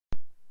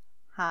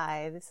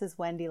Hi, this is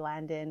Wendy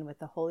Landon with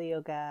the Holy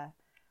Yoga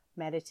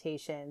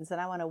Meditations,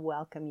 and I want to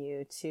welcome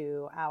you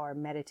to our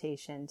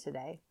meditation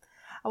today.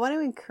 I want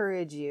to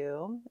encourage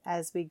you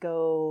as we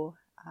go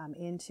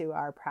into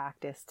our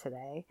practice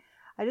today.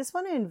 I just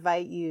want to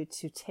invite you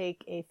to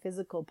take a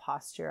physical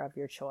posture of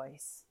your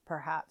choice.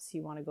 Perhaps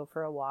you want to go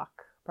for a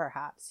walk.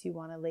 Perhaps you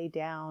want to lay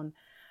down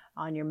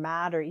on your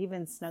mat or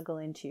even snuggle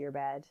into your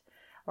bed.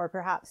 Or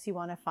perhaps you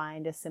want to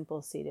find a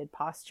simple seated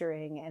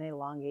posturing and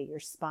elongate your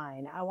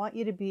spine. I want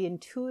you to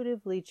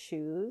intuitively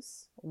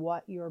choose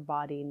what your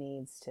body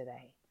needs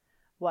today,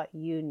 what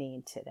you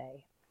need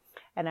today.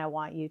 And I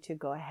want you to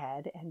go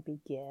ahead and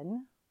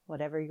begin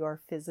whatever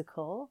your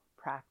physical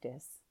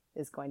practice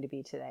is going to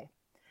be today.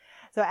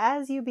 So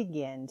as you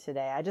begin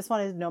today, I just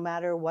want to, no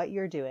matter what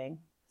you're doing,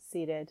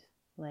 seated,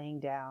 laying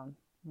down,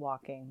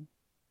 walking,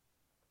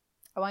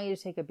 I want you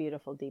to take a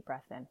beautiful deep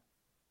breath in.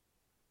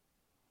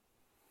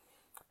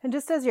 And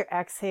just as you're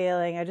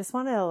exhaling, I just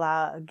want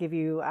to give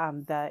you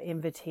the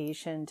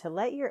invitation to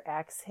let your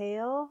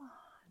exhale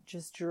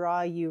just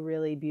draw you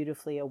really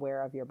beautifully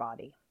aware of your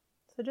body.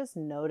 So just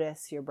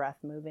notice your breath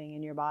moving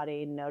in your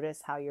body.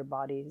 Notice how your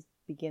body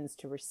begins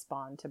to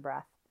respond to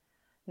breath.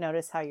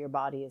 Notice how your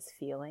body is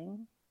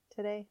feeling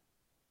today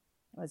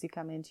as you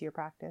come into your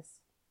practice.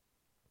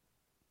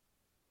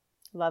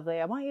 Lovely.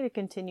 I want you to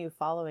continue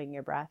following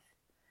your breath.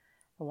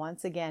 And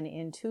once again,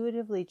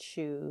 intuitively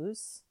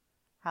choose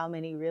how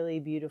many really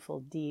beautiful,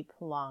 deep,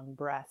 long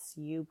breaths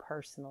you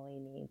personally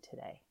need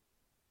today.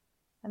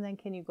 And then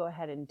can you go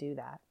ahead and do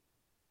that?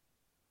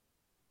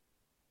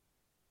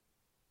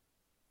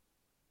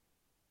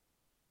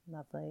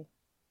 Lovely.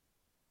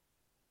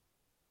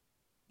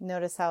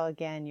 Notice how,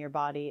 again, your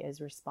body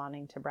is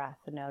responding to breath.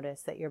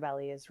 Notice that your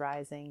belly is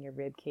rising, your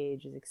rib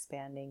cage is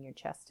expanding, your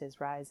chest is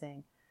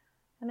rising.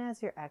 And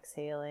as you're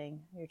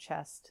exhaling, your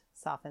chest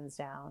softens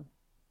down,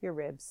 your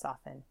ribs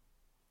soften,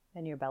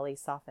 and your belly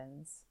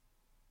softens.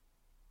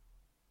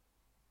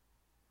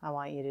 I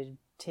want you to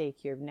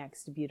take your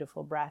next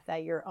beautiful breath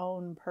at your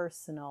own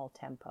personal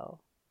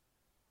tempo.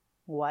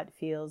 What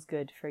feels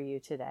good for you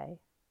today?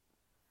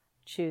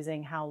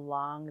 Choosing how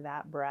long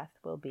that breath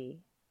will be.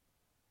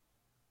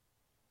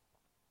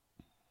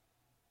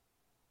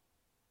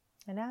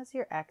 And as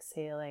you're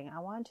exhaling, I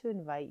want to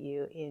invite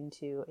you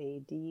into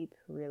a deep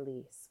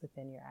release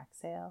within your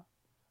exhale,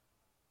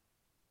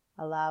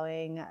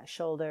 allowing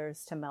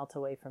shoulders to melt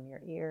away from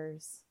your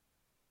ears.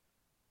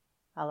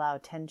 Allow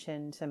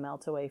tension to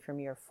melt away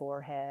from your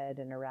forehead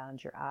and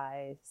around your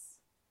eyes,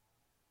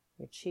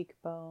 your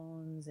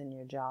cheekbones and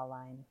your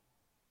jawline.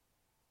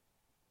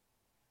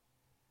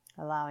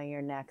 Allowing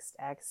your next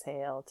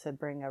exhale to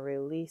bring a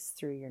release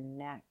through your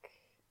neck,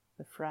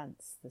 the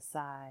fronts, the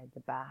side, the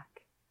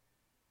back.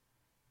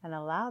 And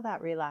allow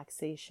that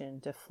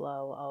relaxation to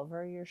flow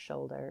over your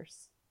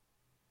shoulders,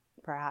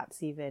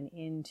 perhaps even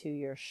into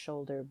your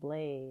shoulder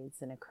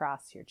blades and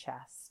across your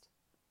chest.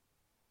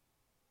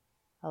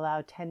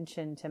 Allow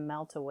tension to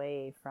melt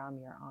away from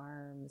your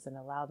arms and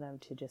allow them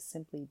to just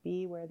simply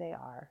be where they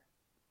are.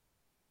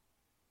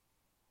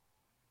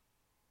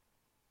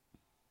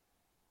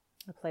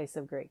 A place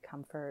of great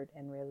comfort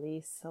and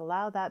release.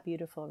 Allow that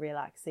beautiful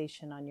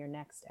relaxation on your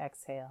next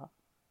exhale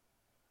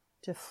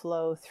to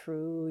flow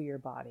through your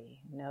body.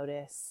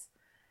 Notice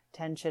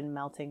tension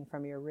melting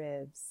from your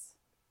ribs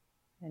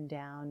and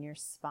down your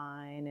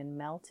spine and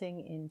melting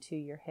into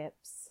your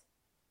hips.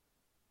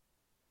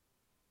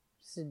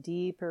 Just a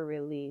deeper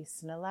release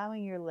and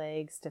allowing your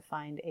legs to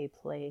find a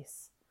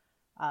place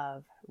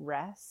of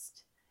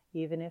rest.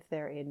 Even if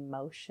they're in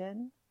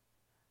motion,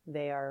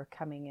 they are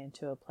coming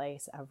into a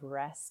place of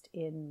rest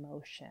in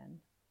motion.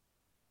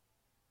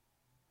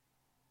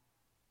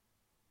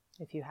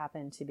 If you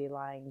happen to be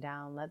lying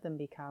down, let them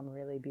become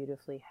really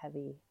beautifully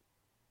heavy.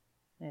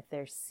 And if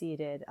they're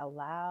seated,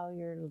 allow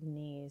your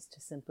knees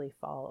to simply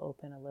fall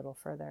open a little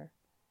further.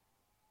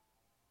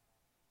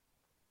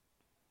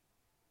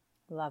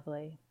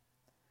 Lovely.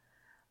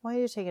 I want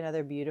you to take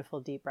another beautiful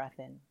deep breath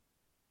in.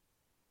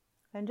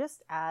 And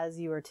just as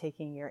you are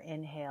taking your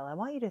inhale, I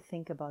want you to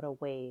think about a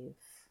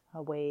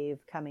wave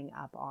coming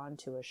up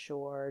onto a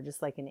shore.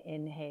 Just like an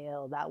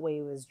inhale, that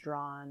wave is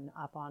drawn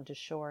up onto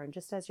shore. And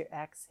just as you're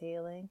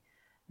exhaling,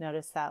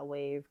 notice that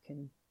wave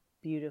can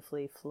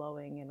beautifully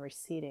flowing and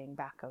receding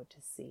back out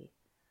to sea.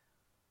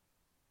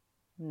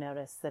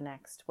 Notice the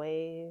next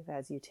wave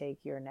as you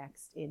take your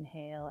next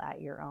inhale at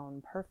your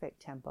own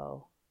perfect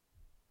tempo.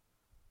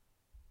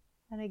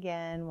 And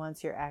again,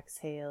 once you're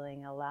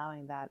exhaling,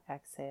 allowing that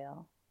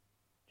exhale,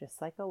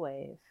 just like a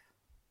wave,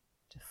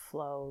 to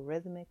flow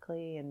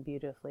rhythmically and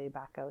beautifully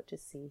back out to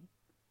sea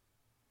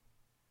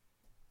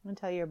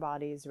until your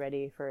body is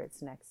ready for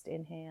its next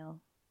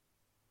inhale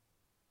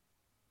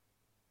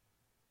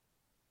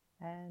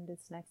and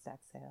its next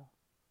exhale.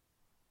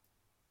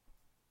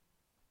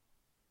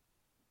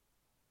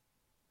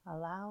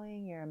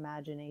 Allowing your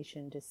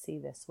imagination to see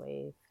this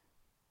wave,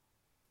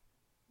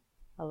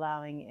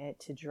 allowing it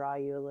to draw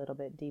you a little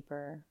bit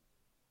deeper.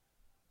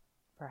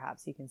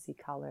 Perhaps you can see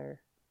color.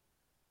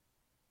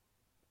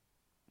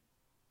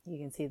 You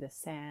can see the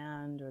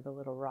sand or the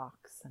little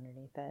rocks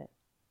underneath it.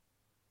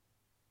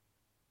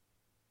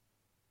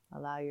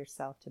 Allow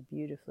yourself to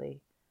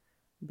beautifully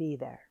be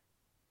there.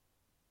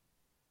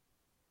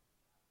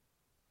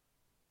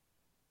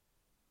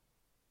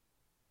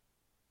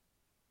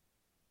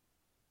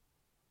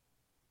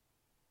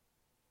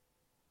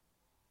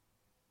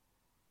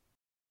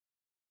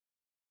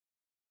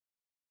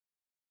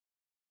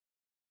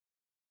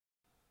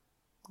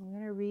 I'm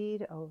going to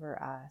read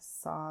over us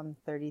Psalm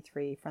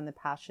 33 from the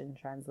Passion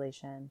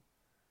Translation,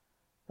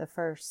 the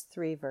first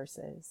 3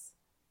 verses.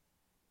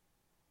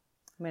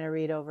 I'm going to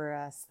read over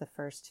us the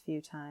first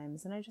few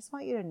times, and I just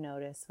want you to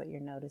notice what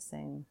you're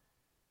noticing.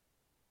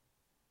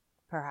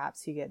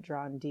 Perhaps you get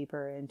drawn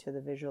deeper into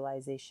the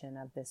visualization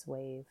of this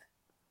wave.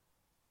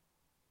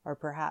 Or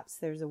perhaps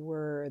there's a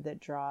word that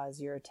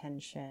draws your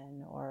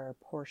attention or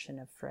a portion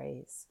of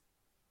phrase.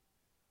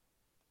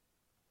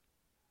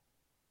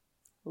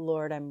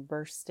 Lord, I'm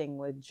bursting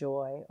with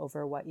joy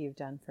over what you've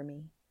done for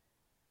me.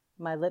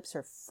 My lips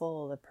are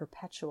full of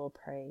perpetual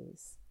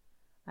praise.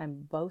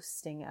 I'm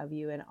boasting of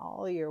you in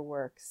all your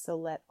works, so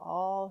let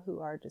all who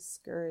are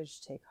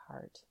discouraged take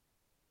heart.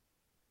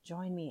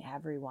 Join me,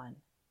 everyone.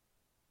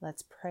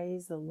 Let's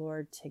praise the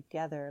Lord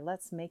together.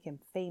 Let's make him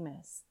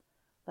famous.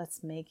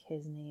 Let's make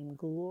his name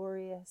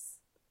glorious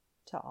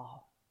to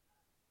all.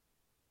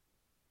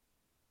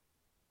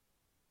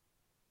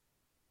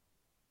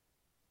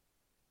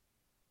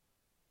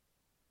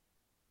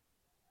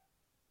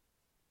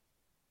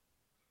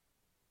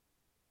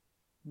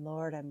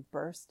 Lord, I'm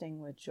bursting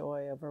with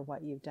joy over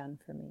what you've done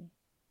for me.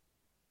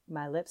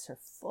 My lips are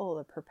full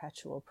of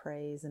perpetual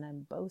praise, and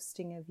I'm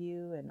boasting of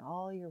you and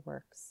all your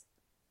works.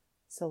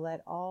 So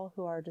let all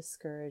who are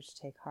discouraged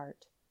take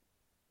heart.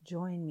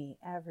 Join me,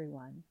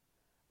 everyone.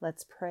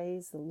 Let's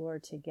praise the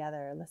Lord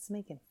together. Let's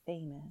make him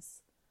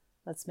famous.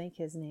 Let's make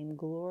his name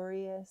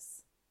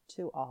glorious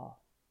to all.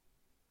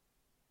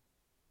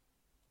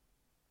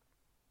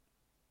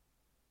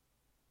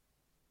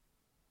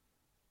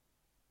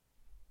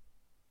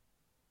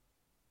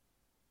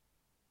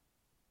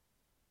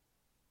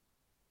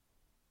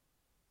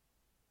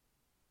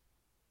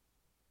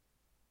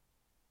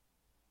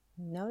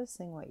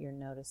 Noticing what you're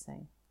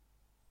noticing.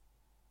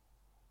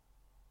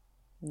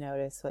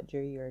 Notice what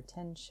drew your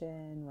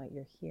attention, what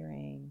you're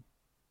hearing.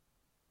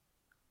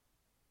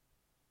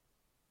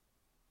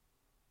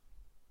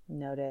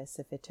 Notice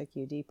if it took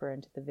you deeper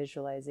into the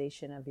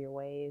visualization of your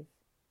wave,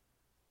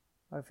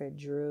 or if it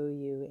drew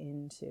you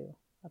into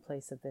a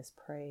place of this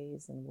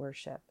praise and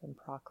worship and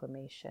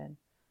proclamation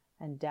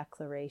and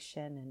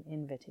declaration and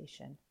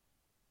invitation.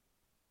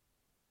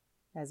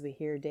 As we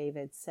hear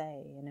David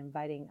say and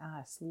inviting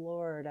us,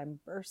 Lord, I'm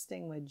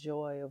bursting with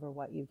joy over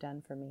what you've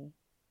done for me.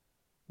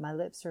 My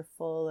lips are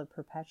full of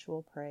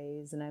perpetual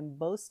praise, and I'm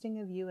boasting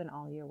of you in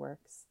all your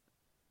works.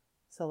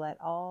 So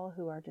let all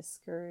who are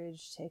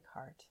discouraged take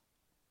heart.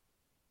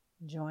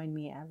 Join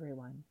me,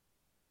 everyone.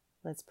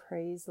 Let's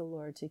praise the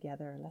Lord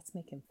together. Let's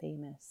make him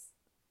famous.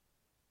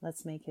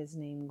 Let's make his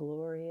name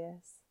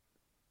glorious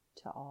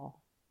to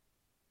all.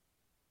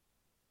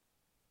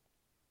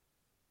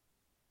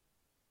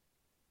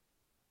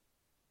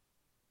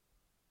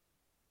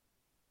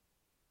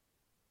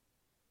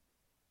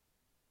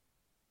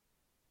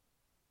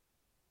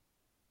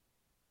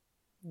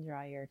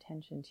 Draw your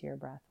attention to your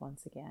breath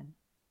once again.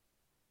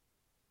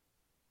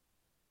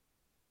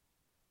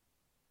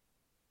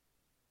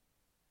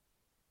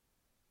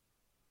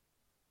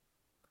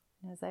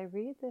 As I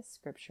read this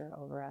scripture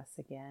over us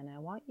again, I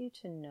want you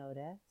to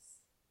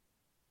notice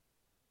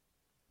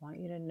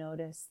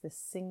the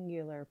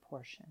singular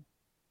portion,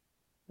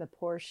 the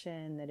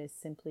portion that is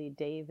simply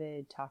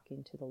David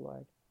talking to the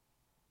Lord.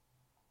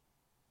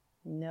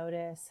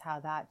 Notice how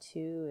that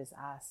too is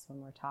us when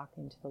we're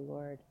talking to the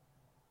Lord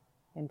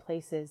in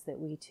places that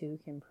we too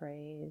can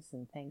praise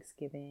and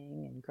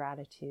thanksgiving and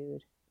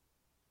gratitude.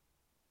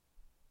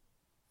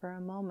 For a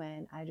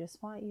moment, I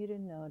just want you to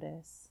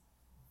notice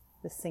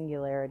the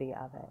singularity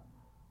of it.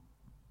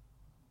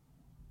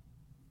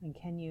 And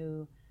can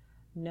you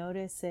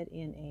notice it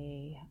in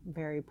a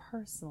very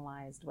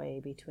personalized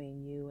way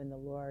between you and the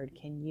Lord?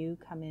 Can you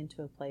come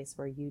into a place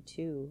where you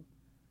too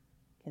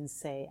can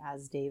say,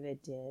 as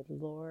David did,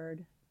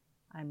 Lord,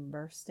 I'm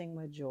bursting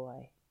with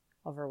joy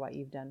over what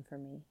you've done for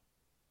me.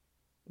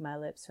 My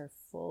lips are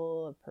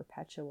full of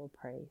perpetual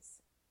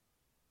praise.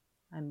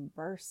 I'm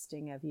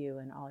bursting of you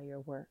in all your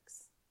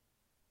works.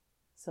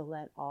 So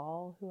let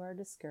all who are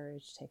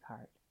discouraged take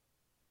heart.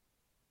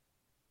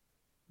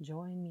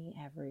 Join me,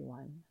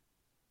 everyone.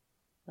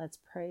 Let's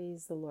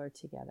praise the Lord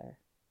together.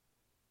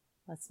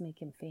 Let's make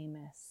him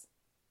famous.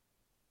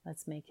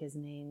 Let's make his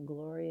name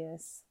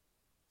glorious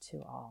to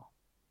all.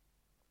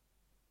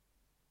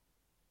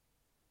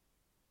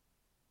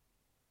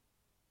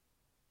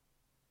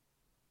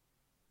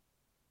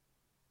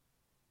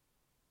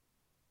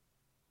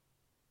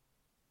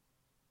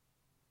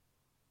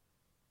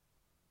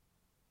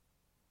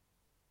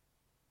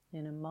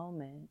 In a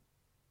moment,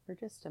 for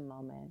just a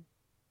moment,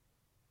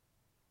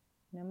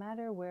 no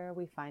matter where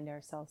we find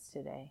ourselves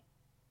today,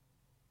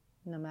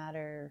 no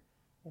matter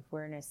If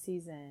we're in a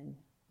season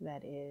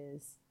that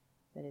is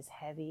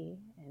heavy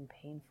and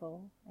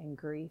painful and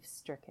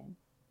grief-stricken,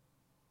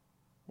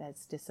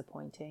 that's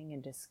disappointing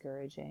and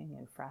discouraging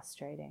and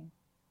frustrating,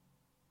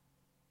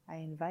 I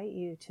invite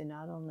you to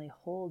not only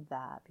hold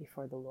that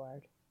before the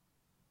Lord,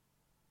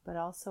 but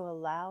also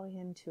allow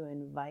Him to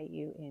invite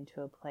you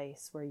into a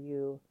place where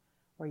you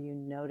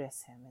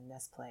notice Him in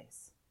this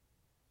place,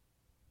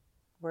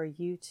 where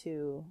you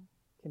too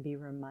can be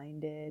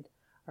reminded,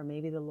 or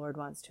maybe the Lord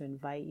wants to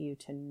invite you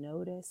to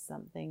notice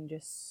something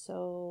just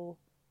so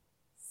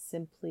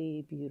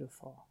simply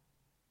beautiful.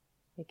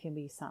 It can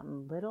be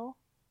something little,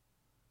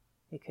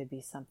 it could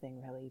be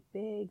something really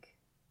big,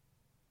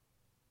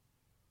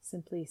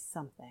 simply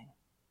something.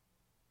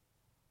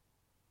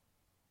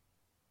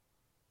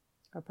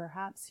 Or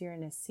perhaps you're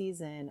in a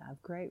season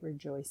of great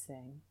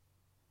rejoicing,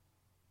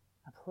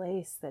 a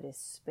place that is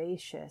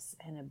spacious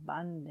and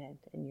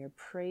abundant, and you're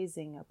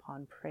praising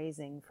upon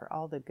praising for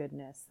all the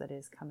goodness that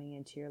is coming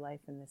into your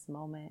life in this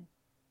moment.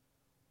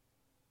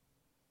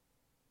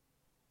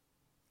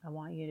 I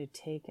want you to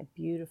take a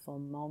beautiful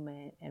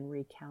moment and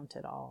recount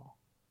it all.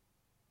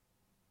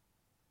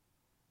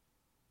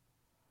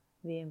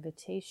 The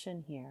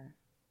invitation here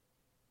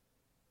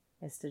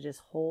is to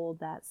just hold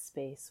that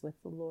space with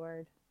the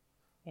Lord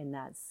in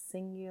that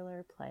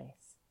singular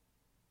place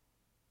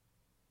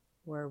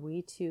where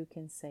we too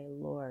can say,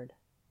 Lord,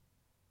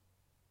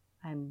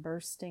 I'm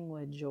bursting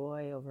with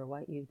joy over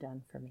what you've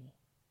done for me.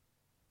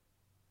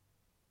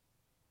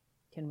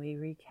 Can we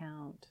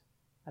recount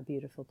a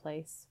beautiful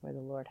place where the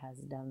Lord has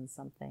done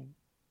something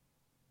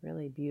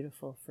really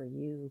beautiful for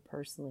you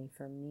personally,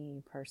 for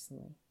me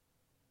personally?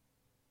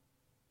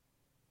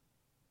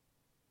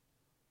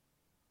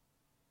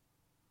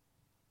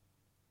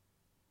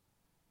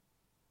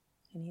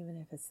 And even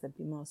if it's the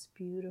most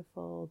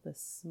beautiful, the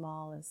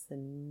smallest, the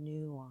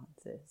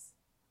nuances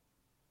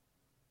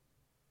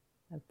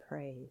of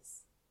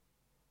praise,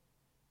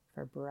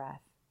 for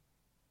breath,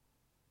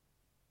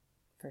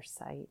 for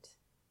sight,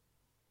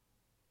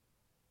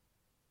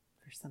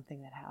 for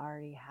something that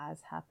already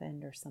has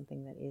happened, or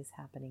something that is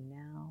happening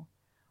now,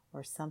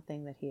 or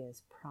something that He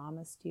has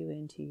promised you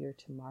into your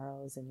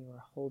tomorrows and you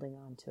are holding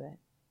on to it.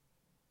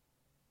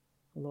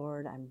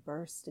 Lord, I'm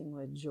bursting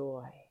with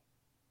joy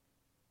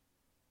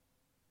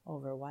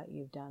over what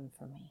you've done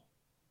for me.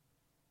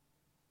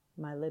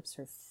 My lips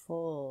are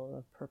full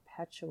of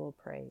perpetual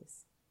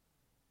praise,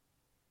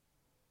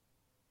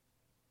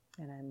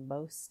 and I'm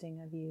boasting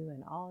of you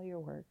and all your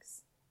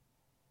works.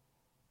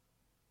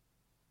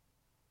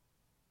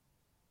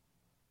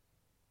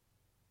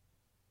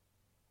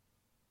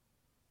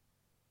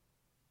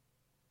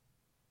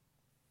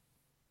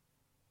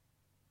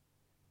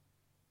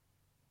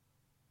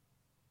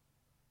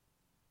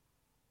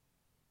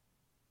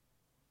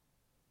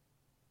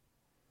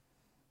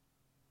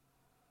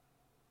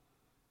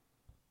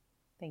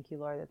 Thank you,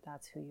 Lord, that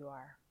that's who you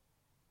are.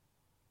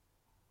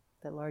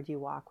 That, Lord, you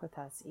walk with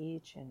us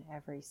each and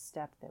every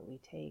step that we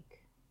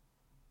take.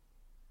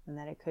 And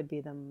that it could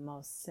be the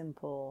most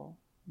simple,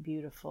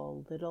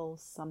 beautiful, little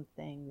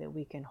something that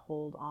we can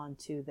hold on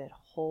to that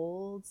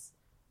holds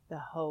the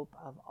hope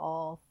of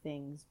all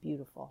things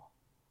beautiful.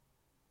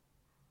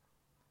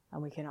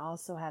 And we can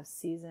also have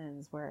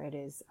seasons where it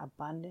is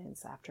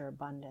abundance after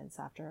abundance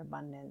after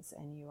abundance,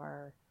 and you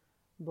are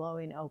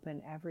blowing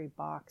open every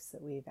box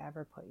that we've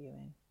ever put you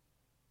in.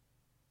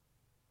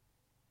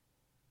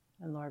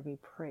 And Lord, we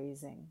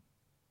praising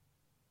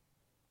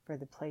for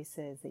the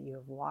places that you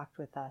have walked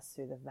with us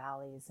through the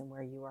valleys, and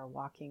where you are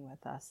walking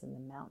with us in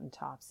the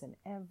mountaintops and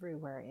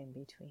everywhere in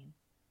between.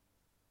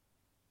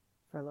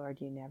 For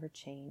Lord, you never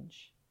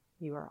change.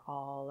 You are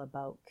all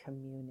about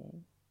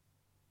communing.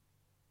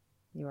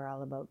 You are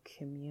all about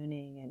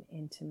communing and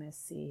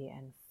intimacy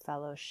and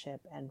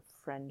fellowship and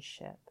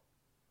friendship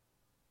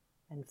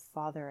and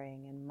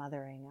fathering and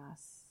mothering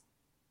us.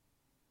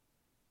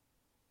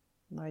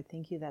 Lord,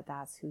 thank you that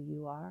that's who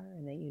you are,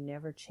 and that you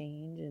never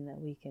change, and that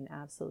we can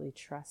absolutely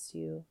trust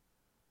you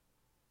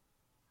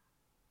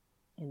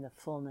in the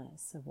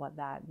fullness of what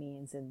that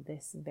means in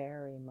this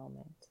very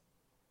moment.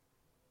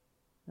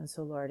 And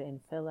so, Lord,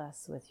 infill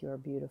us with your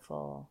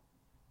beautiful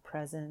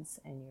presence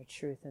and your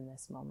truth in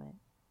this moment.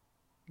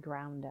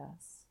 Ground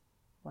us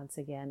once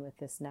again with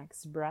this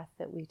next breath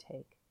that we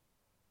take.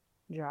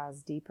 Draw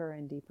us deeper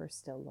and deeper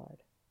still,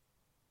 Lord,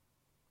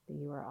 that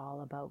you are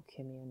all about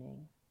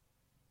communing.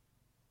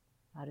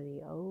 Out of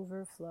the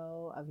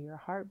overflow of your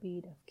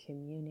heartbeat of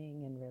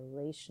communing and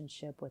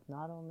relationship with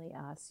not only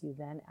us, you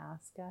then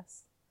ask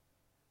us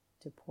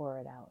to pour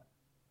it out.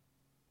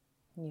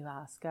 You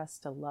ask us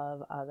to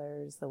love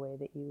others the way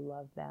that you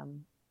love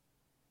them,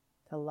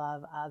 to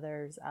love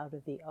others out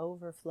of the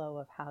overflow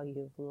of how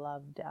you've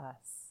loved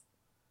us.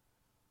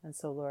 And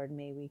so, Lord,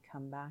 may we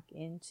come back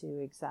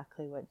into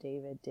exactly what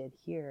David did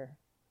here.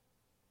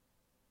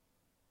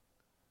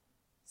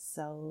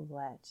 So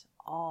let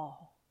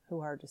all who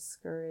are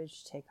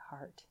discouraged take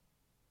heart.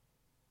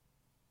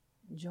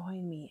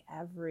 Join me,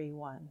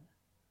 everyone.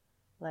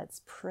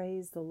 Let's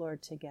praise the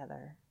Lord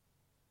together.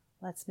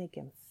 Let's make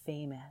him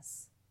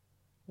famous.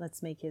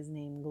 Let's make his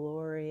name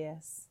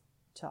glorious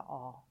to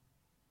all.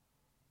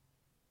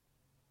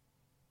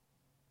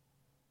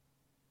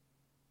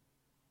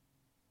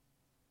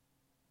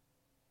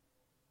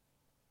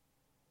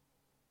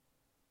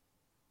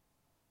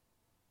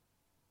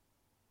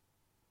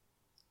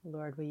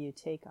 Lord, will you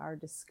take our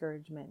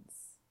discouragements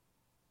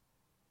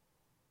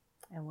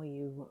and will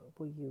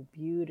you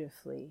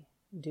beautifully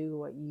do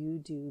what you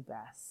do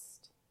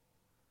best?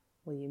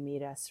 Will you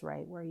meet us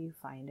right where you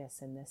find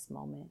us in this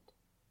moment?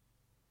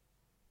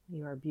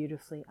 You are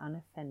beautifully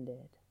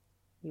unoffended.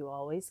 You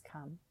always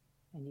come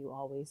and you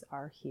always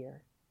are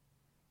here.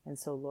 And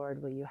so,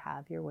 Lord, will you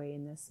have your way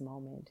in this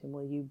moment, and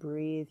will you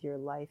breathe your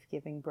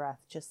life-giving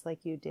breath just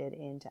like you did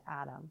into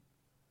Adam?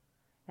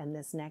 And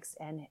this next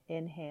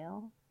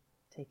inhale,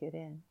 take it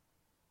in.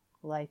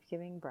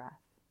 Life-giving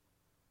breath,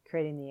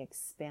 creating the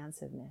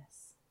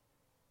expansiveness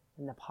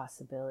and the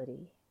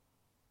possibility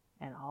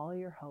and all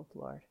your hope,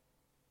 Lord,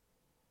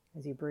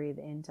 as you breathe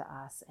into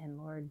us. And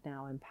Lord,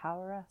 now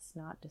empower us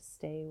not to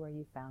stay where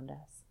you found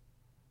us.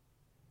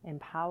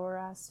 Empower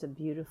us to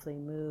beautifully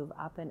move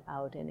up and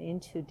out and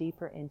into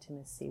deeper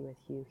intimacy with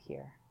you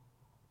here,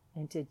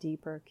 into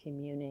deeper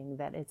communing,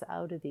 that it's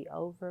out of the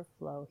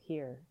overflow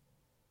here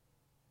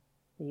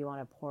that you want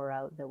to pour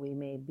out, that we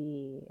may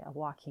be a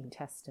walking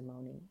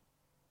testimony,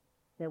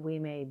 that we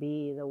may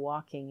be the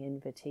walking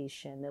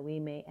invitation, that we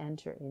may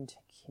enter into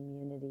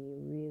community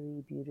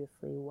really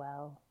beautifully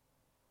well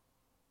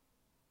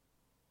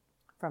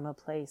from a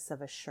place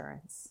of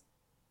assurance,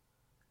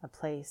 a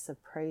place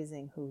of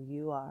praising who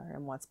you are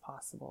and what's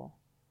possible,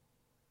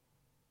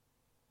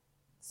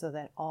 so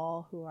that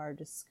all who are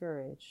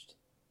discouraged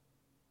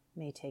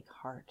may take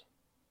heart.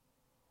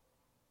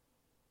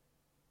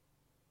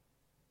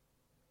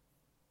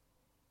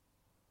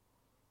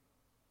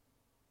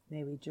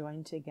 May we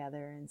join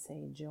together and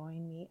say,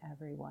 "Join me,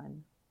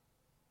 everyone.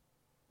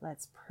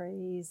 Let's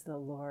praise the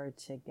Lord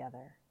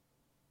together."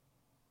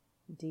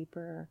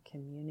 Deeper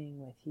communing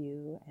with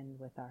you and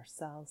with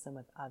ourselves and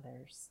with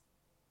others.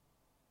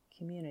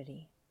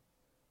 Community,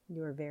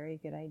 your very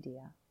good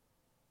idea.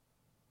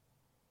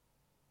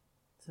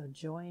 So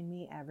join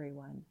me,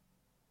 everyone.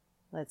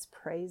 Let's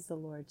praise the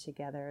Lord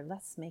together.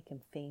 Let's make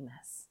him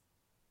famous.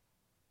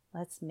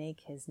 Let's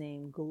make his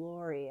name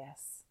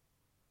glorious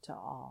to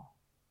all.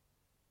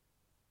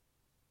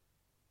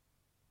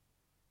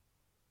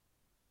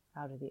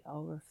 Out of the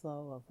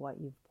overflow of what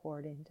you've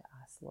poured into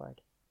us,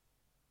 Lord,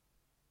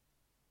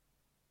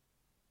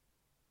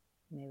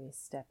 may we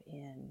step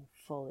in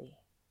fully,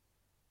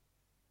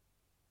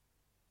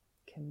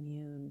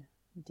 commune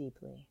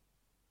deeply,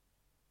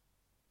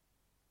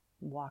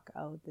 walk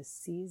out the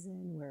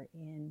season we're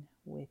in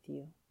with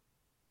you.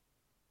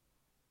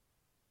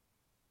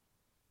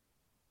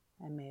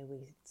 And may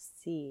we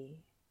see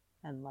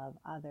and love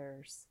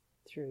others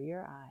through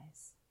your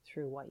eyes,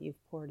 through what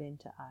you've poured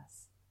into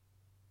us,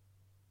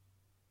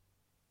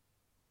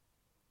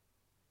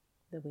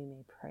 that we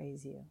may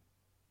praise you,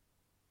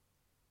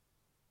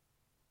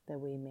 that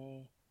we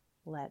may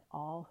let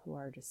all who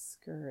are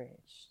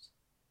discouraged,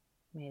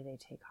 may they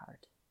take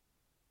heart.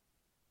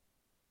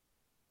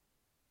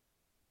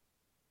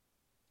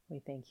 We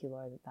thank you,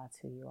 Lord, that that's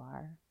who you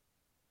are,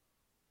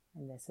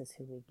 and this is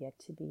who we get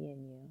to be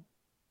in you.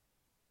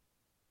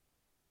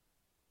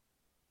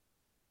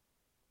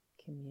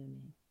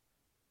 Communing,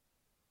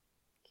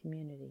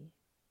 community,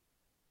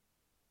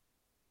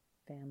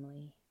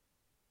 family,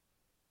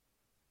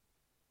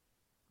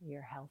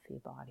 your healthy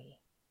body.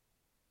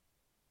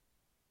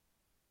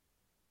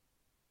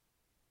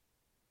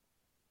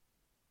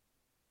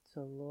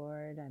 So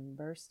Lord, I'm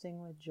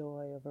bursting with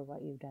joy over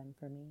what you've done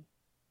for me.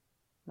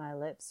 My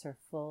lips are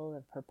full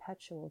of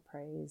perpetual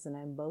praise, and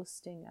I'm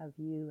boasting of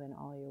you and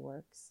all your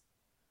works.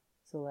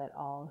 So let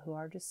all who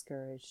are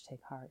discouraged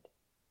take heart.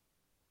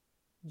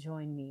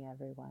 Join me,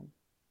 everyone.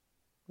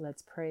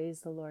 Let's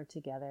praise the Lord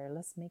together.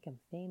 Let's make him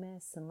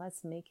famous, and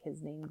let's make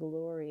his name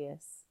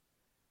glorious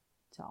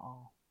to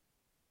all.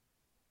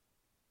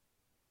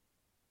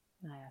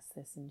 And I ask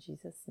this in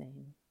Jesus'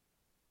 name.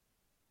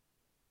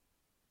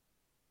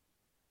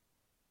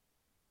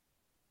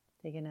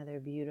 Take another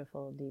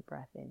beautiful deep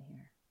breath in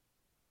here.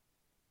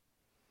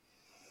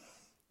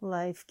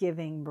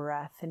 Life-giving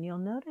breath. And you'll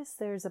notice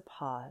there's a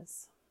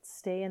pause.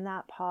 Stay in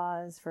that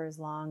pause for as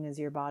long as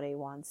your body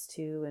wants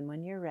to. And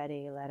when you're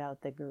ready, let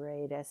out the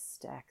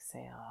greatest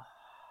exhale.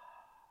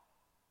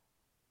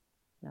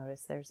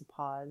 Notice there's a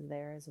pause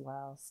there as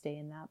well. Stay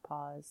in that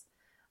pause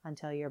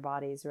until your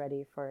body's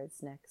ready for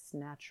its next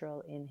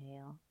natural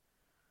inhale.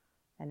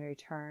 And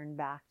return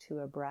back to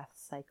a breath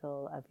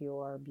cycle of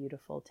your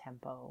beautiful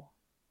tempo.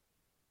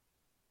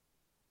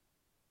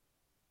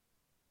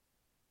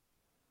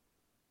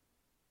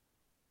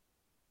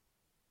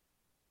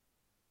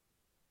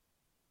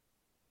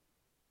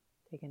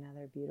 Take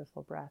another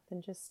beautiful breath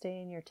and just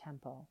stay in your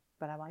tempo,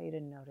 but I want you to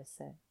notice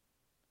it.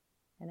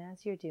 And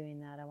as you're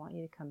doing that, I want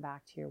you to come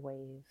back to your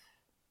wave.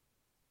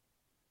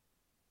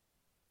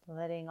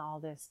 Letting all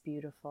this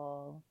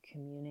beautiful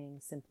communing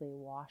simply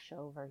wash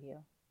over you.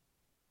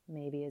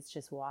 Maybe it's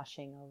just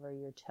washing over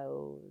your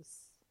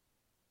toes,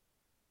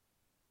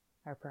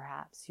 Or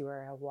perhaps you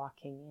are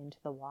walking into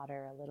the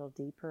water a little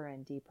deeper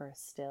and deeper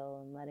still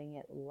and letting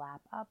it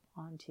lap up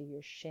onto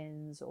your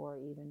shins or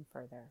even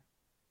further.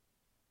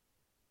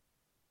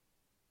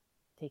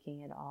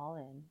 Taking it all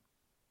in,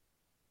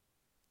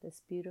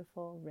 this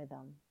beautiful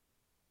rhythm.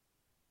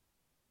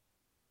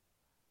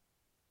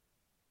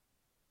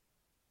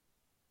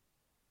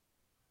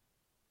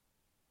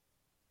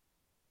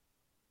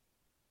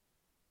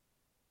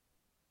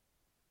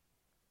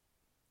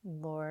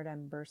 Lord,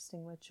 I'm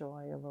bursting with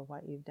joy over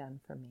what you've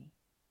done for me.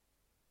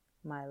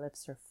 My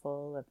lips are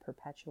full of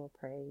perpetual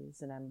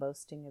praise, and I'm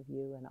boasting of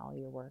you and all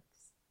your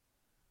works.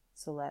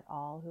 So let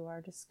all who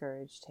are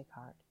discouraged take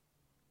heart.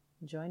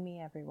 Join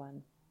me,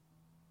 everyone.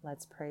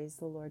 Let's praise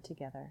the Lord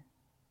together.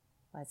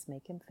 Let's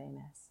make him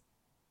famous.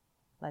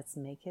 Let's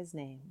make his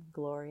name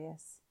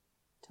glorious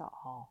to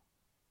all.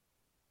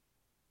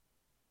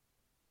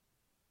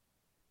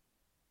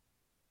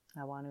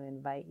 I want to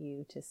invite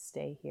you to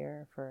stay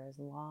here for as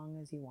long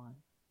as you want,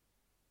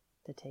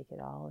 to take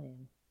it all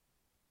in.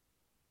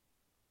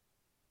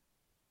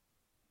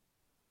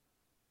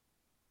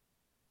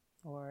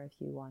 Or if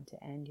you want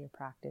to end your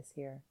practice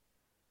here,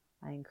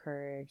 I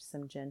encourage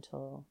some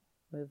gentle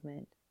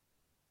movement,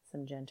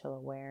 some gentle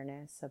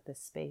awareness of the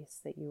space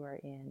that you are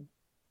in,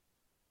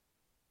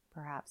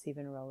 perhaps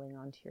even rolling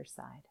onto your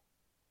side.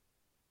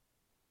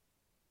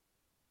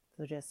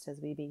 So just as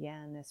we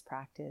began this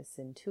practice,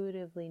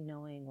 intuitively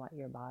knowing what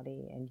your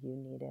body and you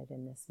needed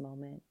in this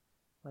moment,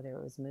 whether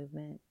it was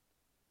movement,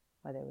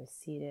 whether it was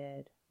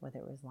seated, whether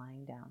it was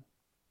lying down,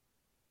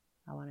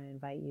 I want to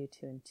invite you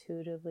to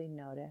intuitively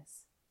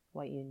notice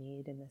what you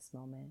need in this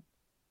moment,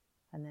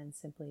 and then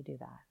simply do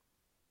that.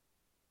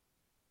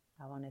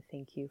 I want to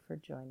thank you for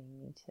joining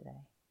me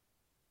today.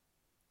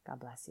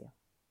 God bless you.